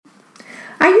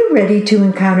Are you ready to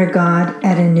encounter God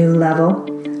at a new level?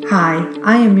 Hi,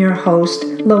 I am your host,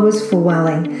 Lois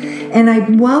Llewellyn, and I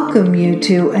welcome you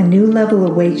to A New Level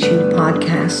Awaits You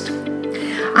podcast.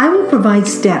 I will provide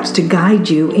steps to guide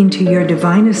you into your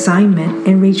divine assignment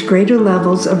and reach greater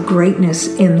levels of greatness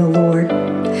in the Lord.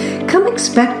 Come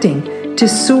expecting to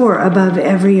soar above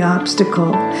every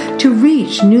obstacle, to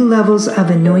reach new levels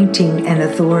of anointing and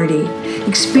authority,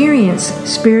 experience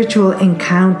spiritual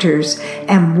encounters,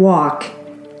 and walk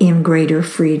in greater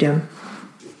freedom.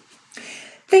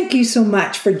 Thank you so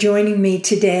much for joining me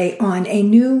today on A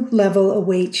New Level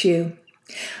Awaits You.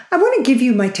 I want to give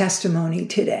you my testimony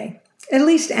today, at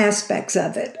least aspects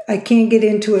of it. I can't get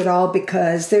into it all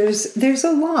because there's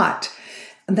a lot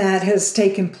that has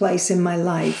taken place in my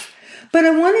life. But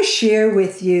I want to share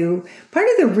with you part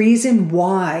of the reason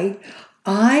why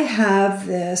I have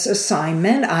this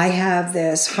assignment, I have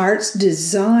this heart's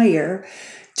desire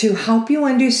to help you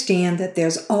understand that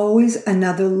there's always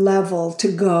another level to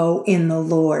go in the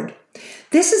Lord.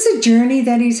 This is a journey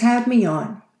that He's had me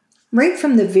on, right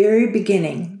from the very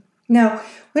beginning. Now,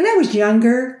 when I was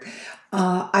younger,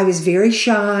 I was very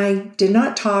shy, did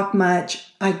not talk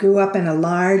much. I grew up in a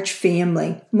large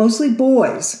family, mostly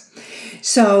boys.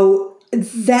 So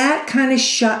that kind of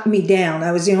shut me down.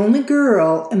 I was the only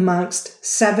girl amongst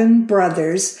 7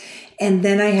 brothers, and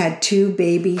then I had 2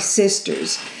 baby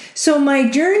sisters. So my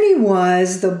journey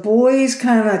was the boys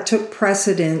kind of took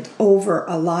precedent over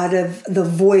a lot of the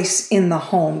voice in the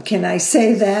home. Can I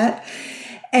say that?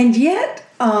 And yet,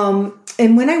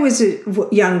 and when I was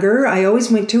younger, I always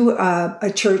went to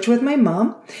a church with my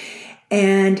mom.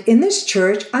 And in this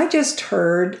church, I just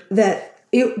heard that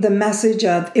the message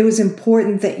of it was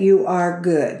important that you are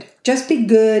good. Just be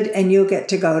good and you'll get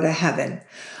to go to heaven.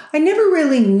 I never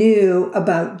really knew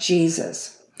about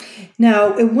Jesus.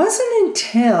 Now, it wasn't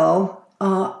until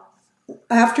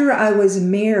after I was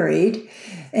married,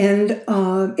 and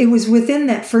it was within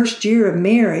that first year of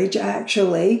marriage,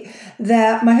 actually,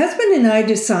 that my husband and I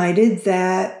decided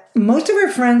that most of our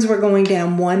friends were going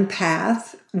down one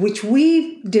path, which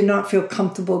we did not feel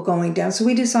comfortable going down. So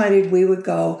we decided we would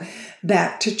go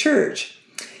back to church.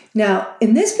 Now,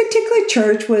 in this particular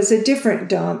church was a different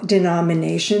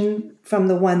denomination from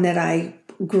the one that I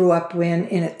grew up in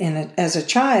as a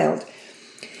child.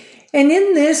 And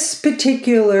in this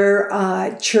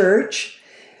particular church,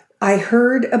 I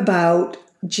heard about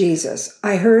Jesus.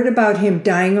 I heard about Him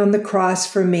dying on the cross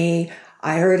for me.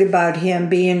 I heard about Him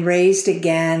being raised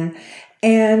again.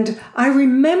 And I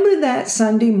remember that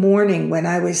Sunday morning when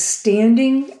I was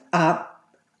standing up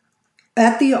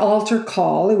at the altar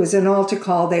call. It was an altar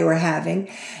call they were having.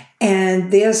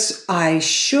 And I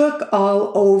shook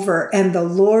all over, and the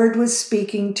Lord was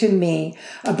speaking to me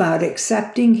about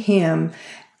accepting Him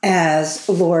as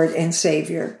Lord and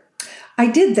Savior. I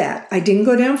did that. I didn't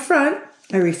go down front.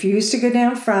 I refused to go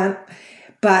down front.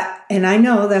 And I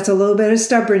know that's a little bit of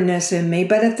stubbornness in me,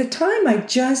 but at the time I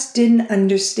just didn't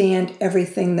understand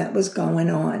everything that was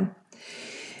going on.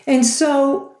 And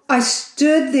so I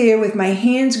stood there with my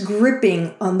hands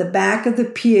gripping on the back of the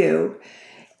pew,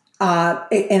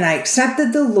 and I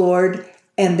accepted the Lord,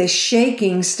 and the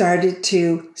shaking started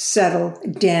to settle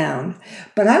down.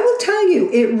 But I will tell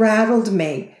you, it rattled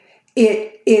me.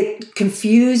 It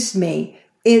confused me.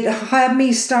 It had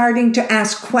me starting to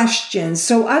ask questions.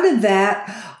 So out of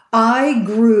that, I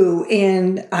grew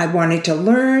in, I wanted to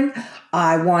learn.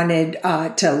 I wanted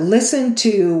to listen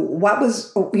to what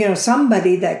was,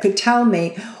 somebody that could tell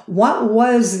me what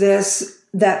was this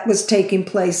that was taking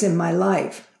place in my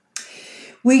life.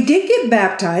 We did get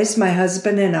baptized, my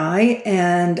husband and I,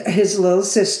 and his little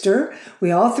sister. We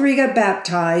all 3 got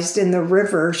baptized in the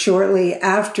river shortly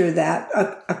after that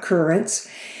occurrence.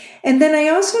 And then I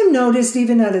also noticed,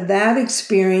 even out of that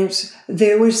experience,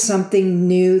 there was something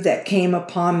new that came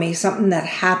upon me, something that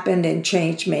happened and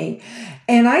changed me.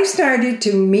 And I started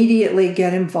to immediately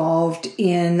get involved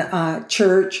in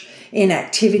church, in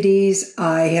activities.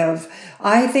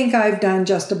 I think I've done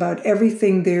just about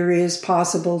everything there is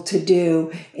possible to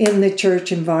do in the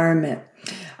church environment.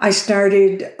 I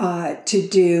started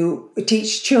to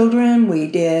teach children. We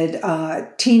did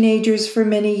teenagers for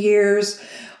many years.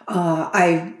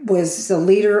 I was the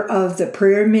leader of the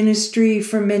prayer ministry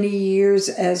for many years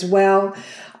as well.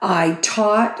 I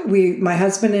taught. My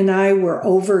husband and I were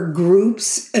over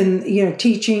groups and,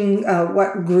 teaching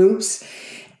what groups.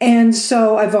 And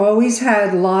so I've always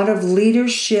had a lot of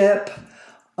leadership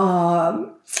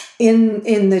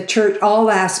in the church,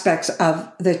 all aspects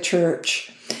of the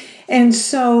church. And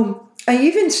so I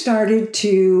even started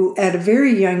to, at a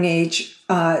very young age,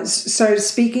 started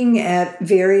speaking at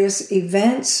various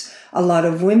events a lot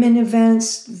of women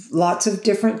events, lots of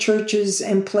different churches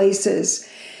and places.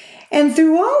 And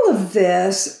through all of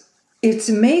this, it's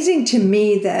amazing to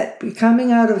me that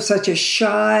coming out of such a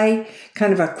shy,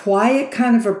 kind of a quiet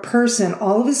kind of a person,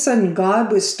 all of a sudden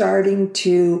God was starting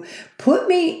to put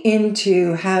me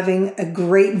into having a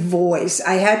great voice.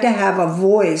 I had to have a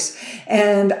voice.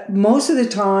 And most of the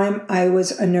time I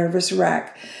was a nervous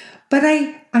wreck. But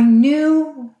I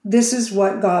knew this is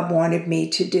what God wanted me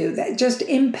to do. That just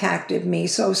impacted me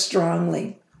so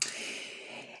strongly.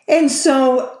 And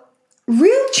so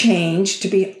real change, to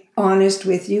be honest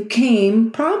with you,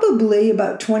 came probably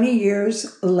about 20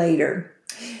 years later.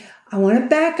 I want to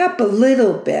back up a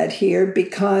little bit here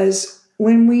because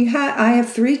I have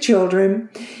 3 children,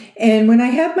 and when I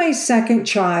had my second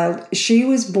child, she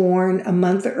was born a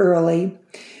month early.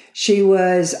 She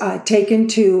was taken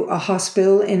to a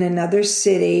hospital in another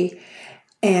city,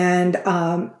 and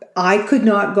I could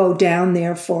not go down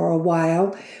there for a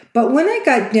while. But when I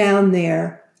got down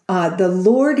there, the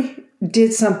Lord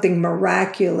did something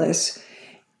miraculous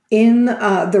in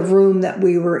the room that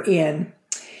we were in.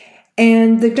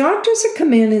 And the doctors had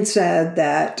come in and said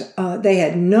that they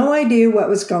had no idea what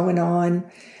was going on.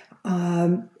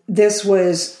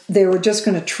 They were just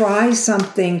going to try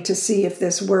something to see if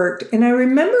this worked. And I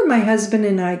remember my husband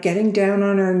and I getting down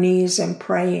on our knees and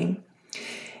praying.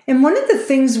 And one of the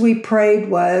things we prayed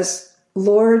was,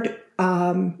 Lord,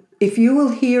 if you will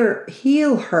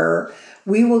heal her,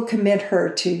 we will commit her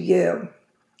to you.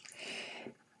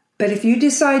 But if you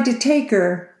decide to take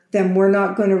her, then we're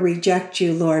not going to reject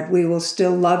you, Lord. We will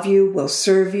still love you, we'll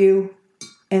serve you,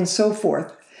 and so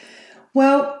forth.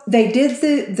 Well, they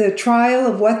did the trial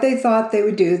of what they thought they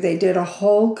would do. They did a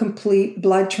whole complete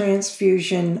blood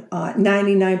transfusion,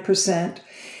 99%.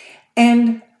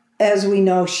 And as we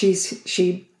know,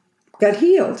 she got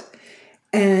healed.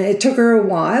 And it took her a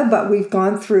while, but we've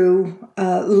gone through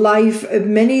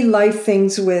many life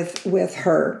things with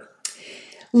her.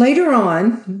 Later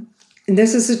on, and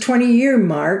this is a 20-year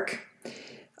mark,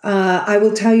 I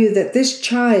will tell you that this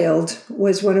child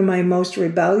was one of my most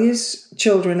rebellious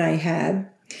children I had.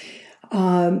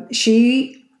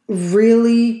 She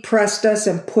really pressed us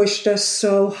and pushed us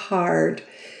so hard.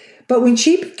 But when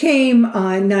she became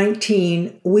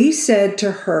 19, we said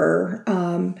to her,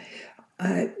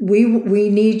 we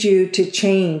need you to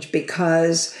change,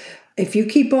 because if you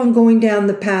keep on going down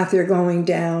the path you're going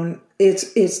down,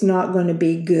 it's not going to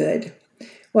be good.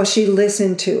 Well, she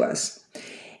listened to us.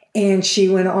 And she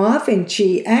went off and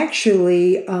she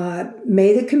actually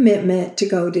made a commitment to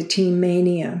go to Teen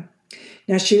Mania.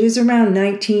 Now, she was around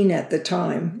 19 at the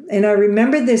time. And I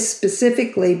remember this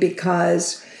specifically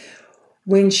because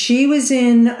when she was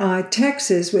in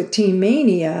Texas with Teen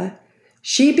Mania,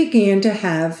 she began to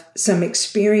have some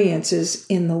experiences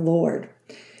in the Lord.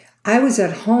 I was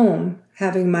at home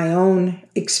having my own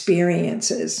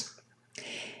experiences.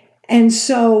 And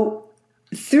so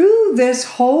through this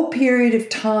whole period of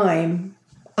time,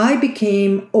 I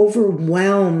became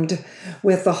overwhelmed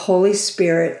with the Holy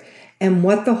Spirit and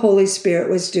what the Holy Spirit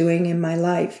was doing in my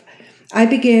life. I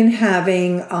began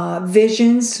having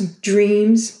visions,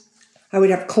 dreams. I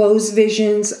would have closed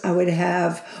visions. I would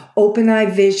have open-eye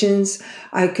visions.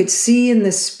 I could see in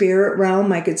the spirit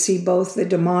realm. I could see both the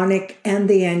demonic and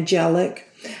the angelic.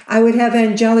 I would have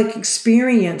angelic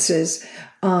experiences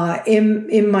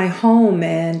in my home,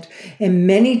 and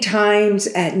many times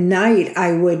at night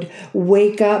I would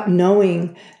wake up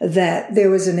knowing that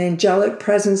there was an angelic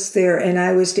presence there and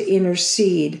I was to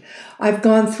intercede. I've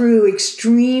gone through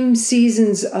extreme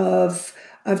seasons of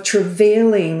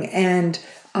travailing and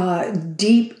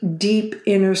deep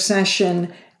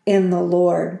intercession in the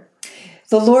Lord.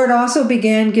 The Lord also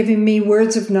began giving me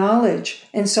words of knowledge.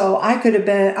 And so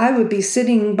I would be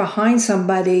sitting behind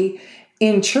somebody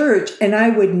in church, and I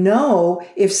would know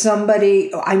if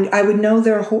somebody, I would know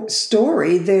their whole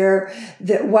story,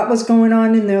 what was going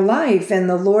on in their life. And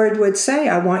the Lord would say,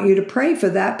 I want you to pray for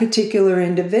that particular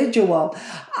individual.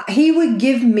 He would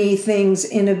give me things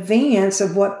in advance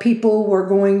of what people were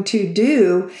going to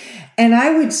do. And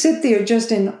I would sit there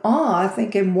just in awe,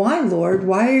 thinking, why, Lord?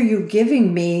 Why are you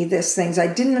giving me these things? I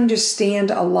didn't understand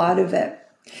a lot of it.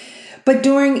 But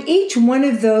during each one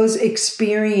of those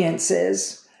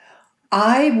experiences,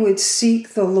 I would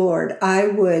seek the Lord. I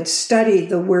would study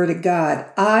the Word of God.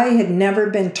 I had never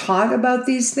been taught about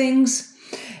these things,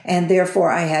 and therefore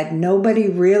I had nobody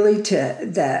really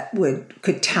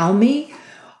could tell me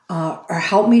or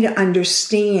help me to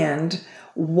understand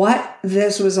what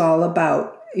this was all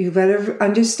about. You better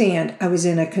understand, I was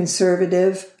in a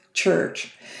conservative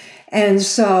church. And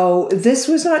so this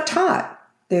was not taught.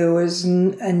 There was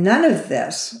none of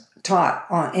this taught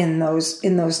in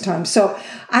those times. So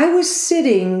I was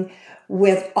sitting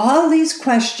with all these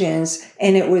questions,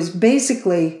 and it was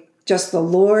basically just the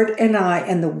Lord and I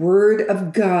and the Word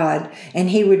of God, and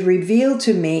He would reveal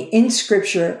to me in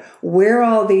Scripture where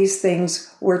all these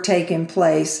things were taking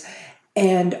place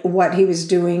and what He was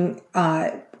doing,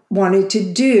 wanted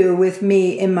to do with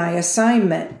me in my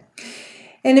assignment.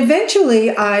 And eventually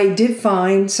I did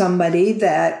find somebody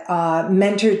that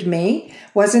mentored me,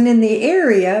 wasn't in the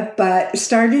area, but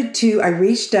I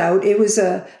reached out. It was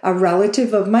a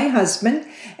relative of my husband,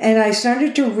 and I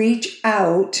started to reach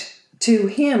out to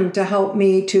him to help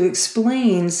me to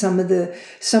explain some of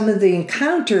the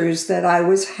encounters that I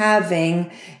was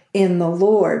having in the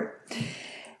Lord.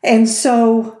 And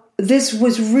so this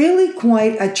was really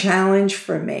quite a challenge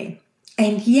for me.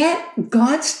 And yet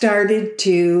God started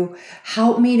to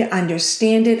help me to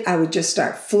understand it. I would just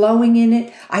start flowing in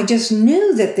it. I just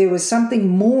knew that there was something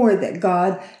more that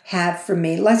God had for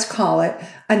me. Let's call it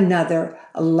another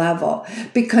level.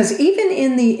 Because even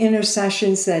in the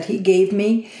intercessions that He gave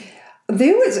me,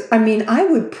 I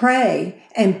would pray,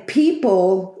 and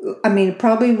people, it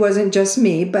probably wasn't just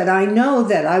me, but I know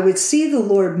that I would see the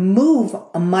Lord move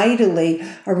mightily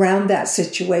around that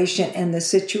situation, and the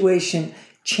situation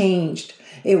changed.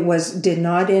 It did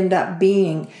not end up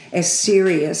being as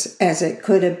serious as it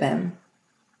could have been.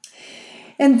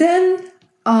 And then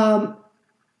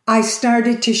I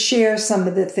started to share some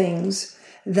of the things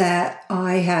that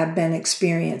I have been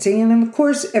experiencing. And of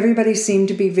course, everybody seemed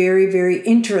to be very, very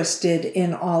interested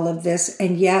in all of this.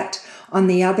 And yet, on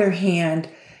the other hand,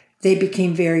 they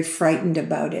became very frightened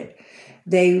about it.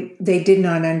 They did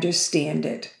not understand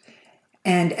it.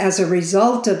 And as a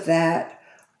result of that,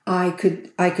 I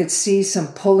could see some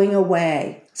pulling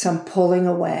away.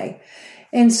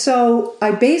 And so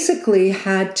I basically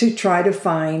had to try to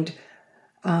find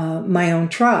my own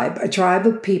tribe, a tribe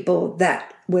of people that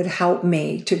would help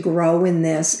me to grow in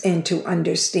this and to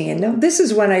understand. Now, this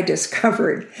is what I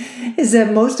discovered, is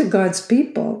that most of God's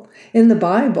people in the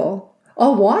Bible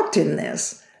all walked in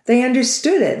this. They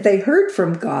understood it. They heard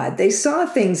from God. They saw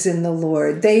things in the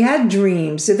Lord. They had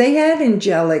dreams. They had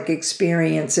angelic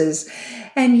experiences.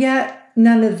 And yet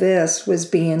none of this was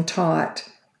being taught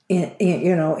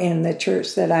in the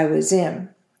church that I was in.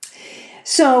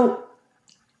 So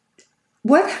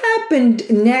what happened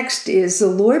next is the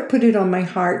Lord put it on my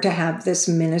heart to have this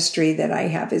ministry that I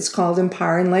have. It's called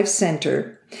Empowering Life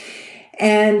Center.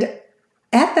 And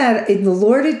at that, the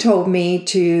Lord had told me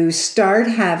to start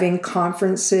having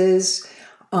conferences,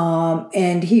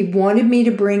 and He wanted me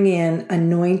to bring in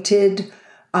anointed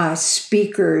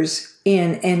speakers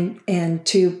in and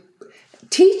to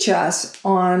teach us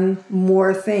on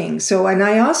more things. And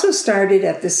I also started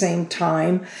at the same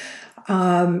time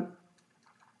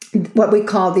what we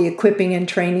call the Equipping and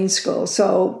Training School.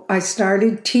 So I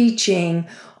started teaching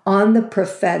on the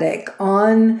prophetic,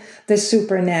 on the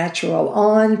supernatural,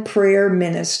 on prayer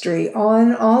ministry,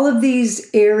 on all of these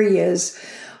areas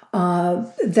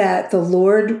that the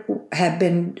Lord had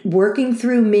been working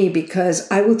through me,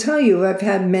 because I will tell you, I've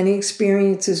had many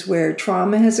experiences where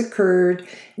trauma has occurred,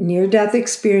 near-death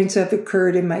experience have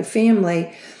occurred in my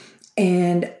family,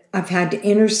 and I've had to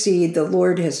intercede. The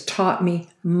Lord has taught me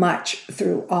much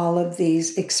through all of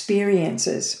these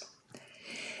experiences.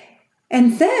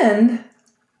 And then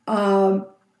in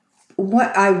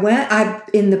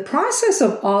the process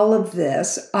of all of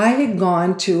this, I had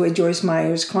gone to a Joyce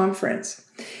Myers conference.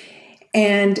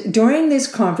 And during this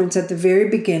conference, at the very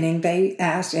beginning, they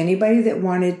asked anybody that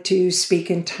wanted to speak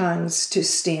in tongues to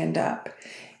stand up.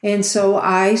 And so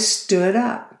I stood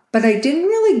up, but I didn't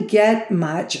really get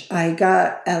much. I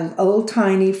got a little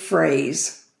tiny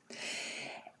phrase.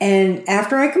 And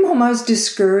after I come home, I was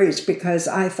discouraged because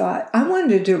I thought I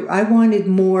wanted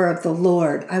more of the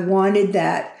Lord. I wanted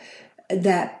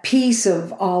that piece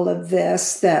of all of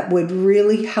this that would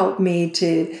really help me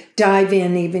to dive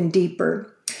in even deeper.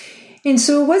 And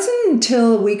so it wasn't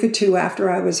until a week or two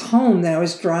after I was home that I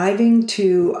was driving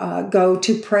to go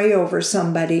to pray over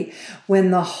somebody when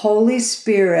the Holy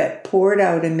Spirit poured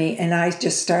out in me and I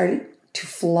just started to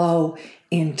flow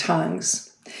in tongues.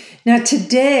 Now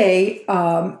today,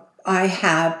 I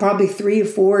have probably 3 or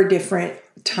 4 different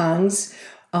tongues.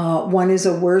 One is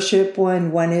a worship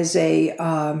one is a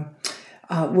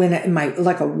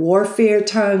like a warfare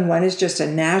tongue. One is just a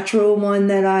natural one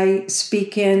that I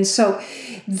speak in. So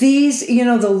these,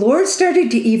 the Lord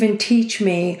started to even teach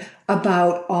me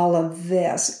about all of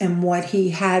this and what he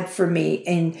had for me.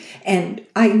 And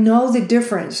I know the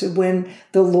difference when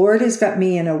the Lord has got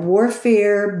me in a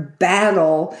warfare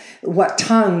battle, what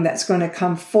tongue that's going to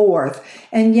come forth.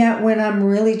 And yet when I'm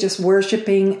really just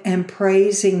worshiping and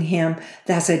praising him,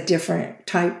 that's a different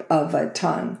type of a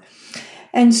tongue.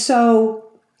 And so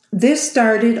this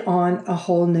started on a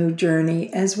whole new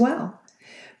journey as well,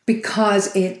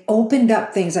 because it opened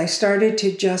up things. I started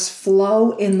to just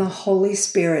flow in the Holy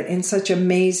Spirit in such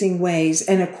amazing ways.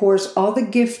 And of course, all the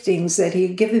giftings that he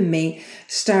had given me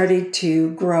started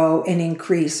to grow and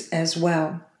increase as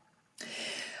well.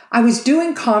 I was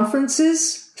doing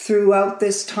conferences throughout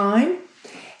this time.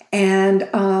 And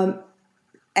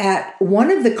at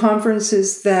one of the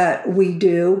conferences that we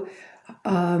do,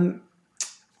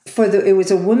 it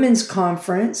was a women's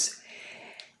conference.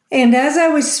 And as I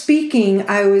was speaking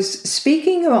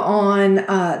on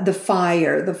the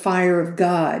fire of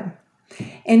God.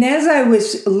 And as I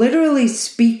was literally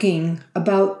speaking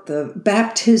about the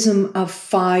baptism of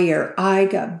fire, I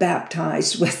got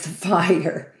baptized with the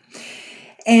fire.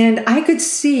 And I could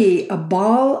see a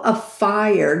ball of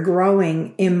fire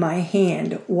growing in my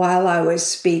hand while I was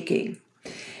speaking.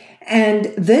 And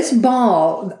this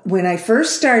ball, when I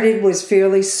first started, was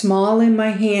fairly small in my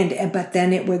hand, but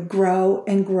then it would grow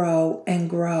and grow and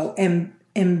grow.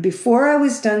 And before I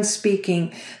was done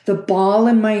speaking, the ball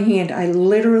in my hand, I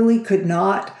literally could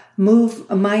not move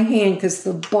my hand because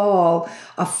the ball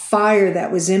of fire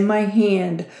that was in my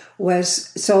hand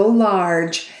was so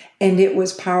large and it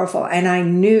was powerful. And I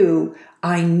knew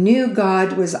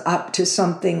God was up to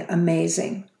something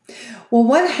amazing. Well,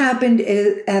 what happened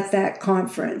at that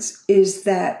conference is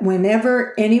that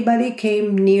whenever anybody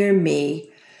came near me,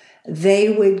 they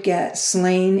would get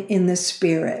slain in the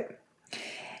spirit.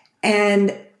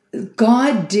 And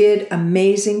God did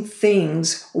amazing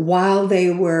things while they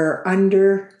were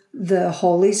under the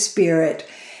Holy Spirit,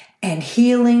 and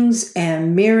healings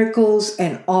and miracles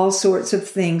and all sorts of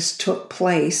things took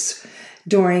place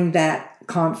during that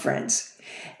conference.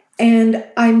 And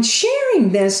I'm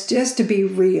sharing this just to be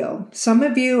real. Some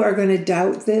of you are going to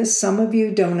doubt this. Some of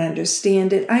you don't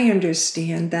understand it. I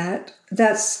understand that.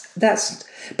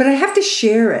 But I have to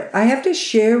share it. I have to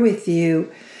share with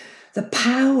you the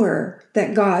power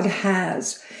that God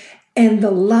has and the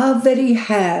love that he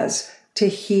has to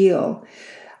heal.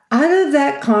 Out of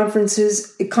that conference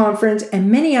and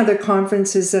many other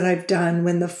conferences that I've done,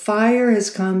 when the fire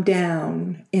has come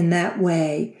down in that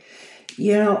way,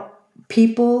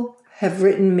 people have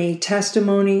written me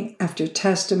testimony after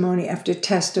testimony after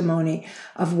testimony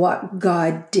of what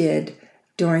God did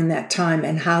during that time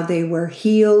and how they were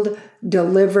healed,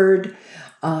 delivered,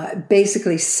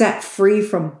 basically set free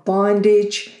from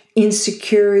bondage,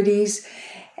 insecurities.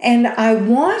 And I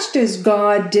watched as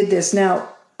God did this.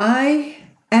 Now,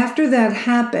 after that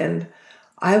happened,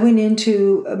 I went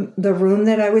into the room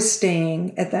that I was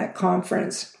staying at that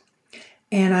conference.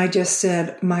 And I just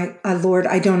said, Lord,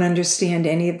 I don't understand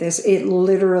any of this. It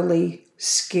literally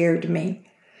scared me.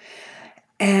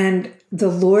 And the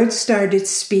Lord started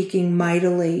speaking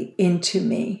mightily into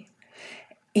me.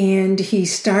 And he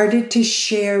started to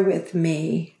share with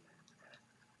me,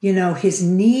 his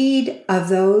need of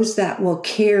those that will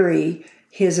carry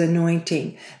his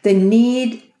anointing, the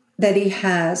need that he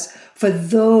has for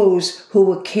those who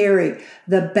will carry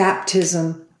the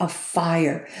baptism of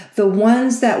fire, the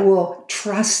ones that will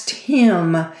trust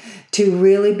him to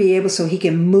really be able so he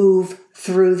can move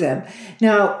through them.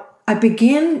 Now,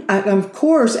 of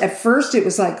course, at first it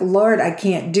was like, Lord, I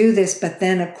can't do this. But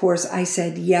then, of course, I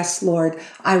said, yes, Lord,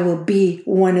 I will be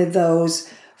one of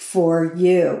those for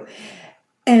you.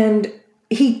 And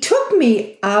he took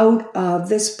me out of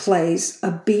this place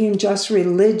of being just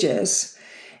religious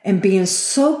and being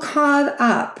so caught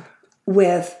up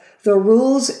with the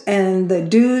rules and the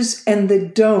do's and the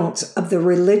don'ts of the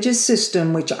religious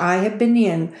system, which I have been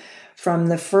in from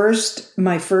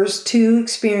my first two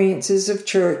experiences of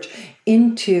church,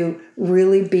 into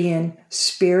really being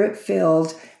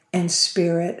spirit-filled and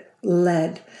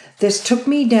spirit-led. This took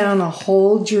me down a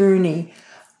whole journey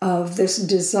of this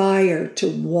desire to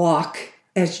walk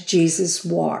as Jesus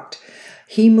walked.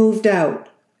 He moved out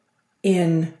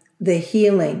in the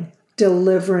healing,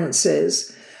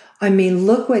 deliverances. I mean,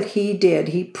 look what he did.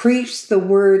 He preached the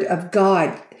word of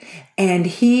God, and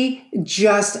he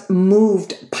just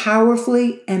moved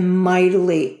powerfully and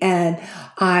mightily. And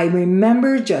I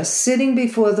remember just sitting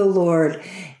before the Lord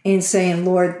and saying,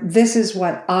 Lord, this is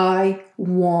what I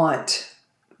want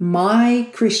my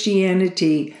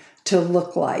Christianity to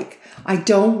look like. I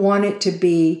don't want it to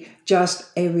be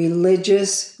just a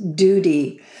religious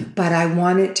duty, but I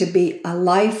want it to be a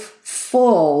life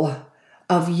full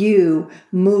of you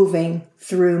moving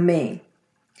through me.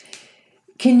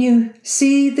 Can you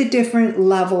see the different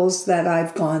levels that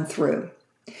I've gone through?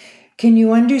 Can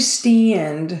you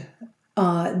understand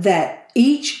that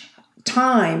each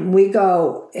time we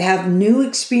go have new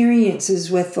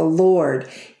experiences with the Lord,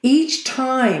 each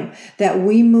time that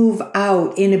we move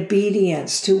out in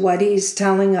obedience to what He's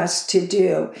telling us to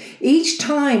do, each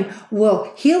time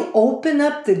He'll open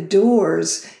up the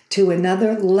doors to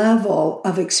another level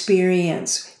of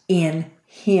experience in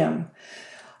Him.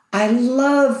 I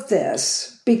love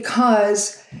this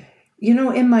because,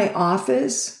 in my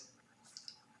office,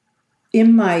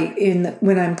 when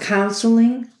I'm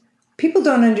counseling, people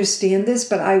don't understand this,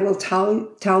 but I will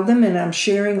tell them, and I'm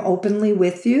sharing openly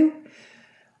with you,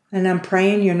 and I'm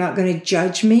praying you're not going to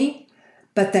judge me,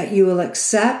 but that you will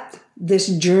accept this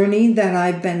journey that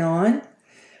I've been on.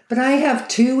 But I have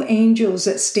 2 angels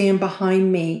that stand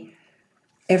behind me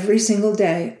every single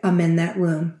day I'm in that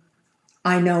room.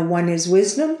 I know one is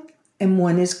wisdom and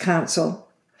one is counsel.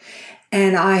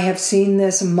 And I have seen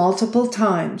this multiple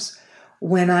times.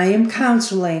 When I am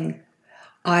counseling,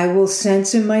 I will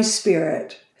sense in my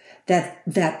spirit that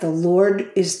the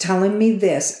Lord is telling me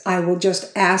this. I will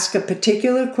just ask a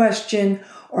particular question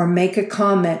or make a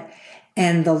comment,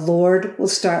 and the Lord will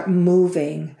start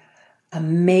moving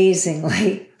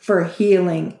amazingly for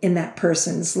healing in that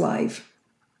person's life.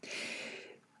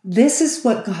 This is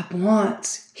what God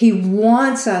wants. He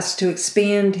wants us to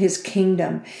expand His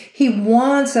kingdom. He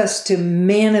wants us to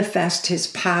manifest His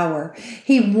power.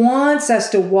 He wants us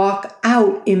to walk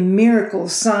out in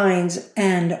miracles, signs,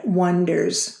 and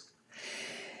wonders.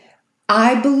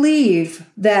 I believe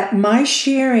that my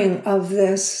sharing of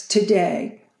this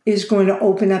today is going to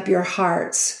open up your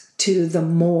hearts to the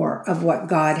more of what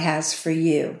God has for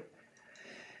you.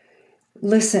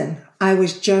 Listen, I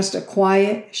was just a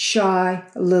quiet, shy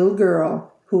little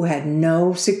girl who had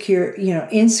no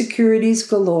insecurities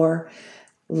galore,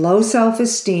 low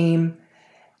self-esteem,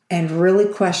 and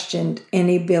really questioned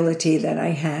any ability that I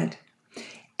had.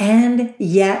 And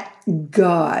yet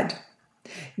God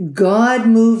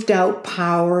moved out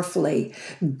powerfully.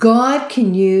 God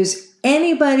can use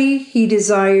anybody He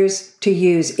desires to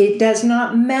use. It does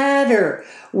not matter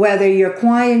whether you're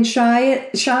quiet and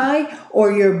shy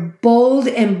or you're bold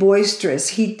and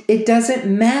boisterous. It doesn't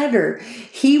matter.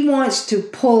 He wants to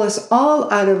pull us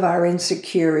all out of our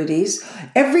insecurities,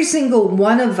 every single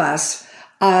one of us,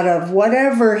 out of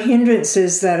whatever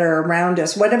hindrances that are around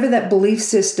us, whatever that belief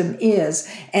system is,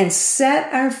 and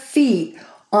set our feet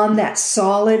on that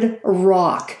solid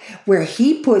rock where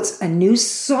He puts a new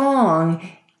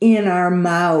song in our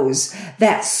mouths,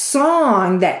 that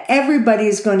song that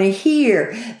everybody's going to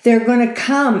hear. They're going to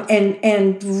come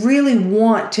and really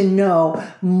want to know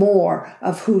more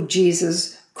of who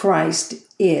Jesus Christ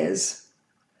is.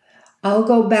 I'll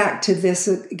go back to this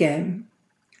again.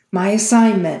 My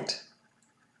assignment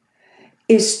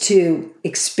is to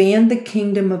expand the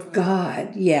kingdom of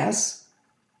God, yes,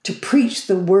 to preach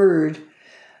the word,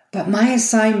 but my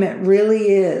assignment really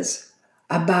is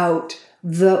about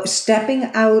the stepping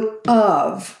out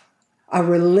of a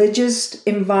religious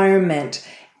environment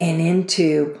and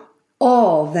into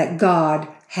all that God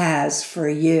has for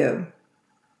you.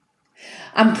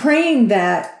 I'm praying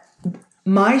that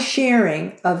my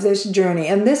sharing of this journey,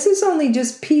 and this is only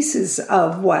just pieces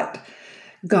of what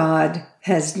God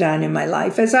has done in my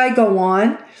life. As I go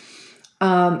on,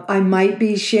 I might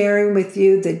be sharing with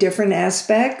you the different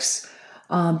aspects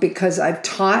because I've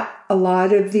taught a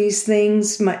lot of these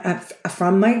things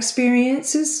from my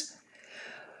experiences.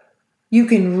 You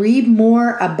can read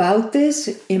more about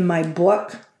this in my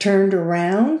book, Turned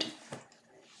Around,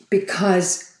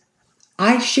 because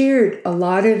I shared a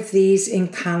lot of these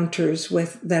encounters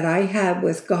that I had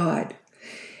with God.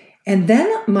 And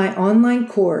then my online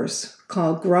course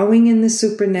called Growing in the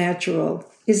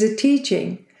Supernatural is a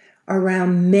teaching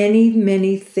around many,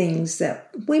 many things that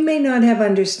we may not have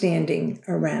understanding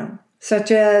around,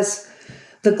 such as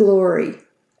the glory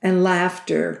and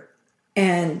laughter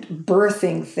and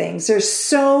birthing things. There's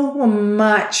so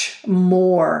much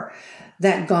more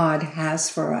that God has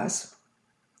for us.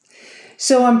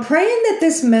 So I'm praying that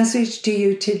this message to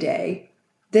you today,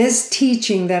 this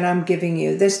teaching that I'm giving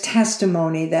you, this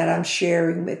testimony that I'm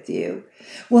sharing with you,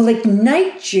 will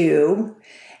ignite you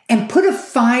and put a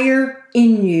fire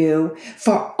in you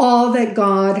for all that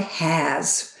God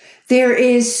has. There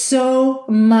is so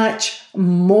much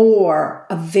more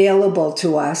available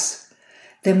to us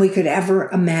than we could ever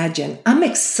imagine. I'm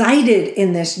excited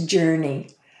in this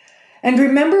journey. And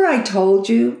remember I told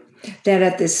you that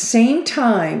at the same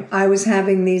time I was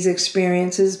having these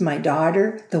experiences, my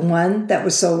daughter, the one that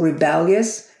was so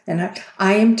rebellious, And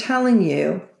I am telling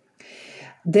you,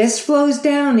 this flows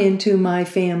down into my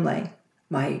family,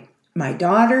 my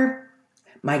daughter,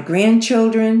 my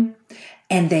grandchildren,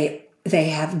 and they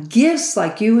have gifts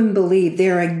like you and believe.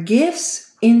 There are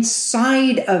gifts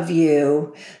inside of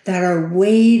you that are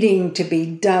waiting to be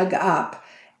dug up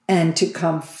and to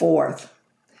come forth.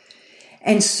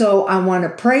 And so I want to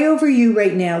pray over you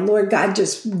right now. Lord God,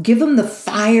 just give them the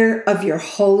fire of your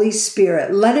Holy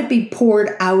Spirit. Let it be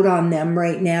poured out on them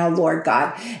right now, Lord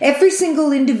God. Every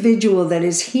single individual that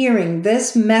is hearing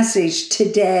this message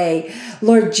today,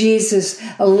 Lord Jesus,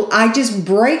 I just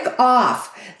break off.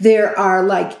 There are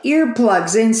like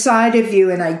earplugs inside of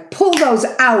you, and I pull those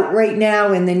out right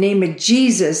now in the name of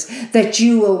Jesus, that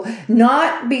you will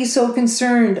not be so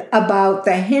concerned about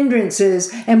the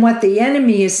hindrances and what the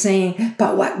enemy is saying,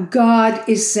 but what God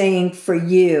is saying for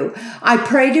you. I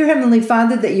pray, dear Heavenly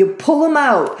Father, that you pull them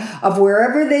out of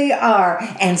wherever they are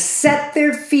and set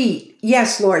their feet,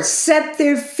 yes, Lord, set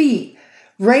their feet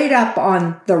right up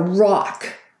on the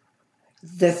rock,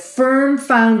 the firm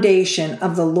foundation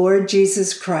of the Lord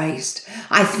Jesus Christ.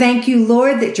 I thank you,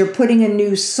 Lord, that you're putting a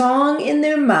new song in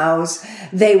their mouths.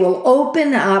 They will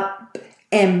open up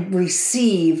and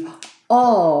receive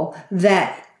all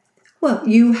that,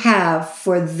 you have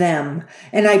for them.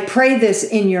 And I pray this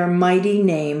in your mighty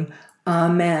name.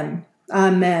 Amen.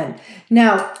 Amen.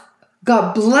 Now,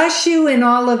 God bless you in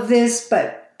all of this,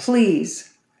 but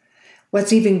please,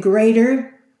 what's even greater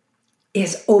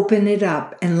is open it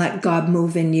up and let God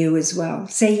move in you as well.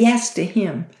 Say yes to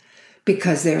him,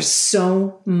 because there's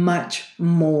so much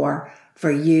more for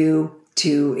you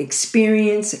to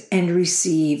experience and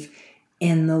receive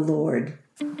in the Lord.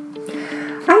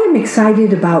 I am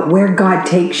excited about where God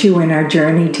takes you in our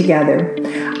journey together.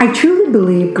 I truly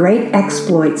believe great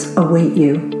exploits await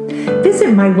you.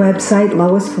 Visit my website,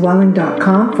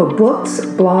 loisfwelling.com, for books,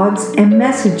 blogs, and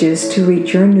messages to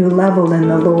reach your new level in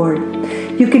the Lord.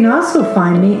 You can also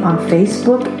find me on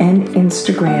Facebook and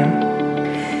Instagram.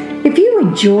 If you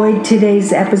enjoyed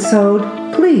today's episode,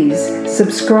 please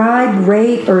subscribe,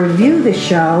 rate, or review the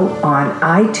show on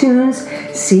iTunes,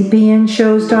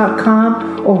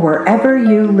 cpnshows.com, or wherever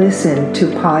you listen to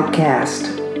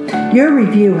podcasts. Your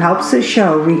review helps the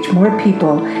show reach more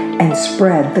people and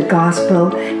spread the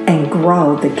gospel and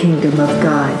grow the kingdom of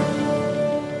God.